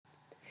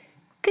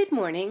Good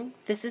morning,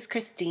 this is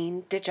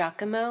Christine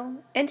DiGiacomo,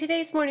 and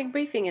today's morning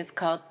briefing is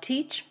called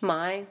Teach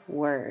My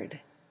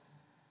Word.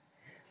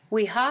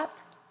 We hop,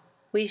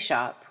 we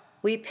shop,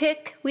 we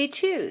pick, we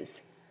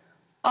choose,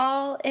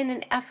 all in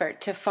an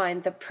effort to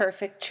find the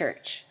perfect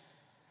church.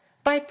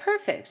 By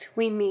perfect,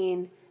 we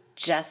mean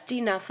just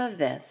enough of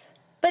this,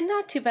 but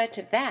not too much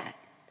of that.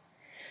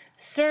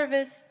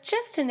 Service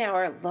just an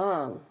hour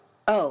long.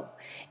 Oh,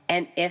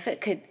 and if it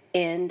could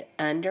end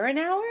under an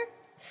hour,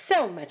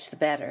 so much the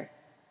better.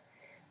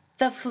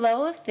 The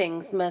flow of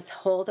things must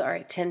hold our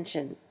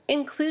attention,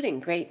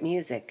 including great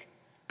music,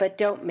 but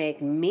don't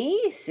make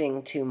me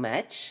sing too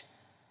much.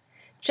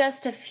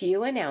 Just a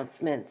few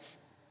announcements,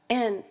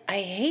 and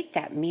I hate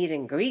that meet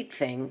and greet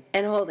thing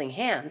and holding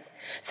hands,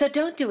 so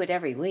don't do it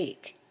every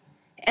week.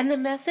 And the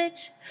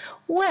message?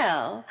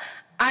 Well,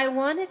 I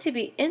want it to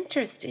be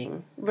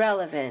interesting,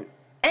 relevant,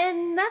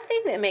 and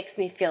nothing that makes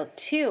me feel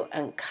too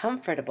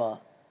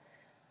uncomfortable.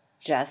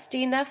 Just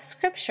enough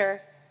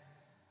scripture,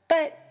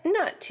 but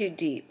not too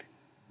deep.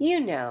 You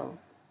know,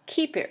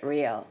 keep it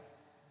real.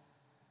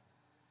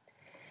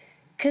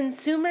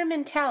 Consumer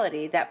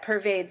mentality that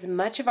pervades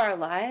much of our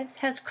lives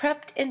has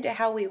crept into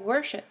how we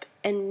worship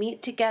and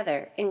meet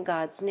together in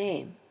God's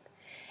name,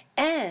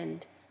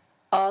 and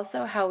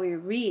also how we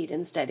read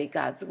and study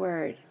God's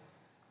Word.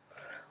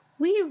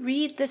 We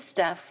read the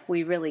stuff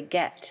we really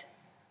get,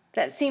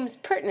 that seems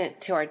pertinent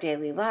to our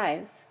daily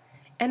lives,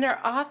 and are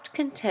oft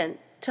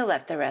content to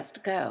let the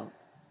rest go.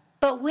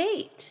 But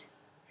wait!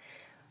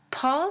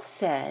 Paul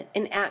said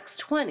in Acts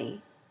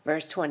 20,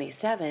 verse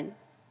 27,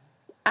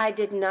 I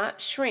did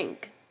not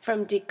shrink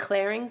from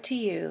declaring to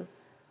you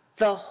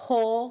the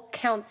whole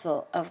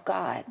counsel of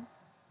God.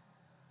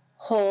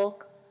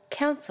 Whole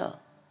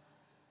counsel.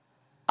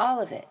 All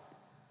of it.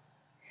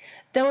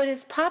 Though it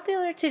is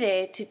popular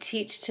today to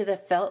teach to the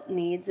felt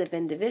needs of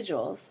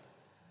individuals,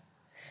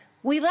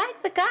 we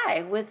like the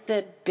guy with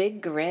the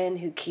big grin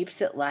who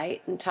keeps it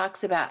light and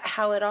talks about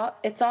how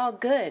it's all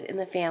good in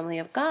the family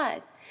of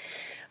God.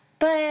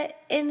 But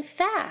in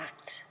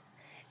fact,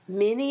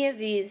 many of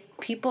these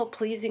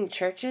people-pleasing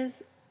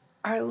churches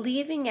are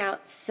leaving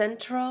out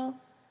central,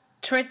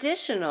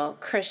 traditional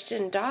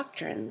Christian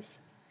doctrines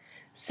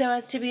so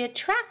as to be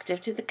attractive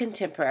to the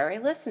contemporary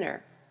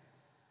listener.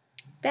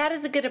 That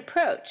is a good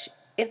approach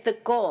if the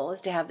goal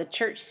is to have the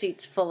church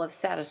seats full of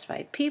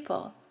satisfied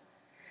people.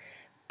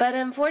 But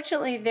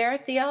unfortunately, their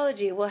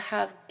theology will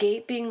have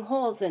gaping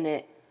holes in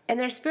it, and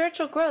their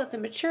spiritual growth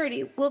and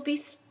maturity will be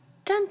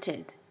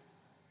stunted.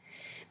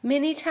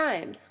 Many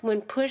times,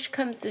 when push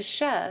comes to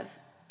shove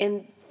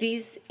in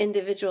these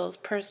individuals'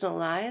 personal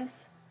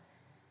lives,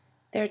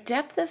 their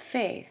depth of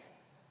faith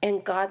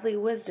and godly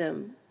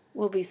wisdom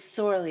will be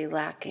sorely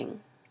lacking.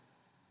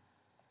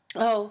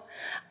 Oh,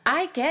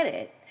 I get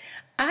it.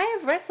 I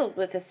have wrestled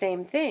with the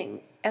same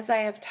thing as I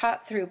have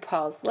taught through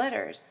Paul's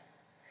letters.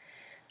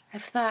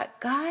 I've thought,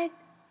 God,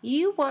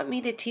 you want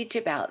me to teach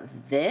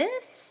about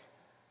this?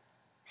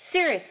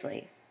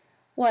 Seriously.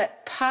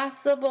 What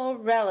possible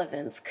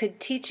relevance could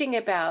teaching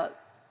about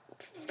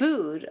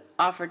food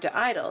offered to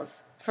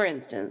idols, for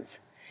instance,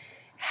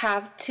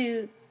 have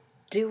to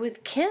do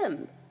with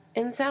Kim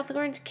in South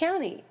Orange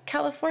County,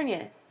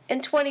 California,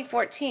 in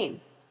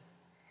 2014?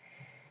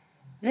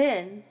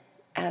 Then,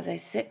 as I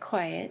sit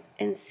quiet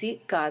and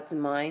seek God's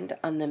mind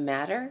on the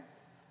matter,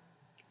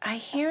 I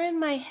hear in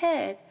my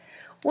head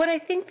what I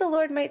think the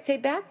Lord might say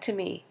back to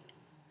me.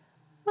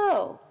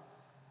 Oh,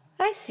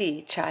 I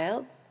see,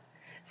 child.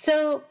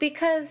 So,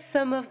 because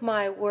some of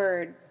my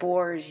word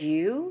bores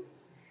you,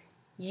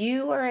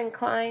 you are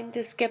inclined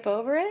to skip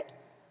over it?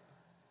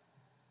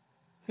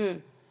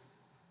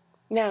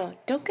 Now,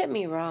 don't get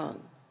me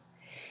wrong.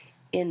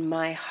 In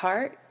my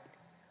heart,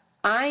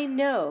 I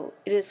know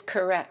it is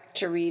correct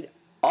to read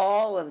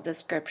all of the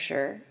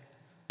scripture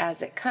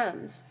as it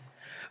comes,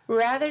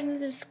 rather than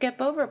to skip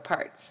over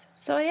parts.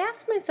 So I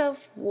ask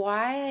myself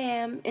why I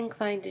am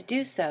inclined to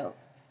do so.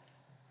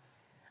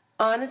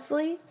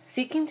 Honestly,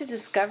 seeking to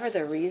discover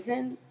the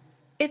reason,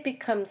 it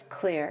becomes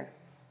clear.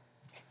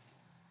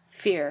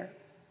 Fear.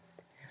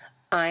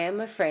 I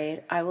am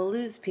afraid I will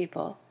lose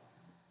people.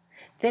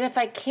 That if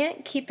I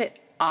can't keep it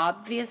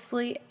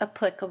obviously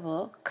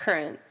applicable,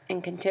 current,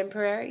 and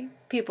contemporary,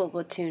 people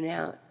will tune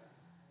out.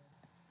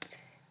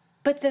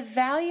 But the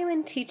value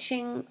in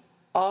teaching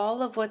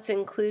all of what's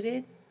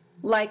included,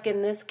 like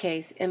in this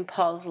case in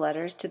Paul's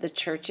letters to the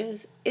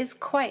churches, is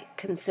quite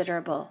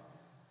considerable.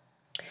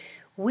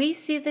 We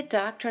see the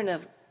doctrine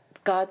of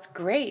God's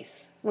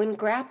grace when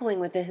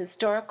grappling with the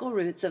historical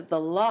roots of the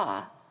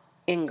law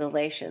in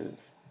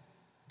Galatians.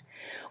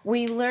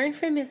 We learn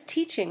from his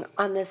teaching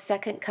on the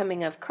second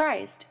coming of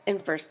Christ in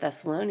 1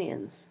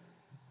 Thessalonians.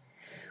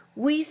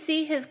 We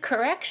see his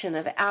correction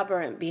of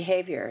aberrant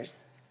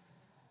behaviors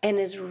and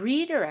his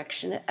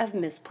redirection of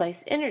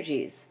misplaced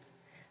energies,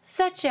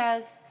 such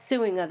as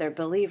suing other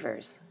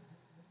believers.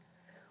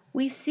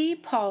 We see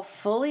Paul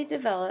fully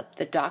develop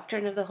the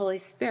doctrine of the Holy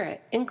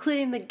Spirit,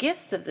 including the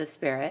gifts of the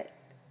Spirit.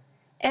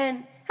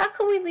 And how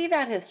can we leave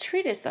out his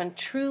treatise on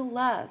true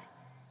love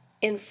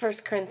in 1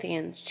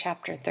 Corinthians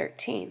chapter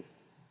 13?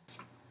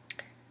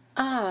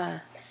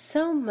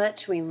 So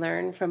much we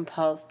learn from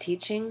Paul's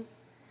teaching,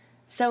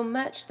 so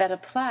much that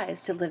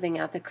applies to living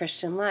out the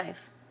Christian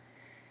life.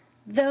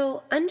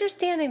 Though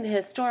understanding the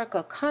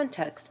historical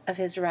context of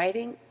his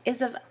writing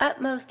is of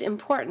utmost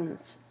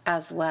importance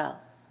as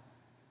well.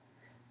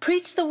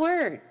 Preach the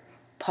word,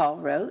 Paul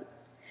wrote.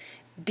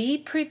 Be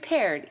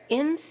prepared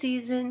in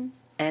season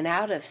and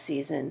out of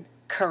season.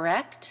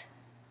 Correct,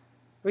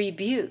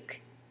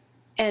 rebuke,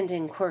 and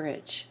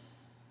encourage,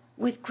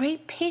 with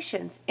great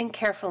patience and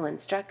careful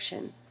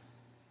instruction.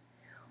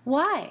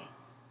 Why?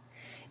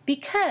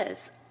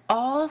 Because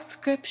all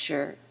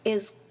Scripture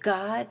is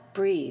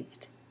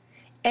God-breathed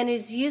and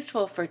is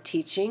useful for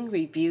teaching,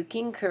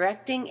 rebuking,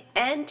 correcting,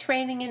 and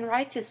training in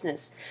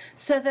righteousness,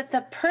 so that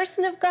the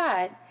person of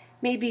God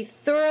may be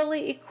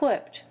thoroughly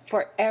equipped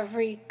for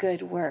every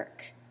good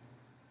work.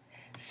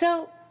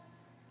 So,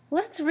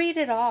 let's read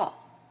it all.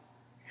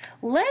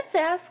 Let's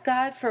ask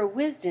God for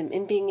wisdom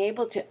in being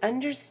able to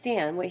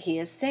understand what He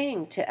is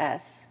saying to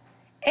us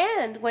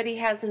and what He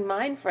has in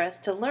mind for us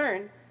to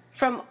learn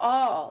from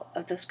all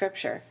of the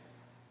Scripture.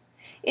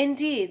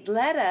 Indeed,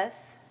 let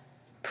us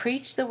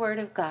preach the Word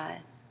of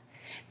God.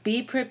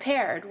 Be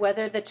prepared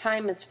whether the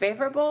time is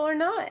favorable or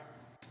not.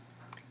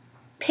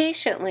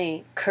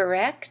 Patiently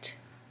correct,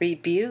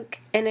 rebuke,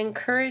 and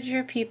encourage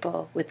your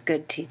people with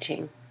good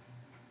teaching.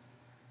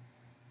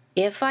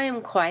 If I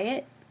am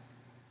quiet,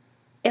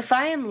 if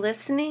I am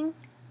listening,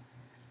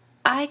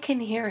 I can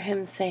hear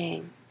Him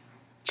saying,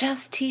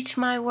 just teach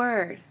my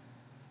word.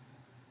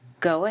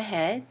 Go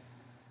ahead.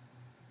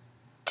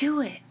 Do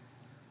it.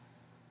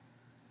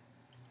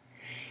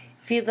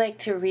 If you'd like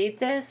to read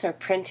this or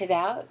print it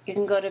out, you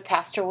can go to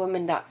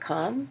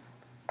pastorwoman.com,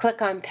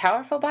 click on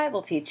Powerful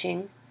Bible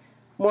Teaching,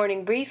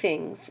 Morning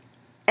Briefings,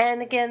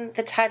 and again,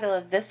 the title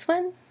of this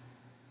one,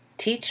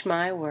 Teach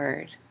My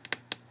Word.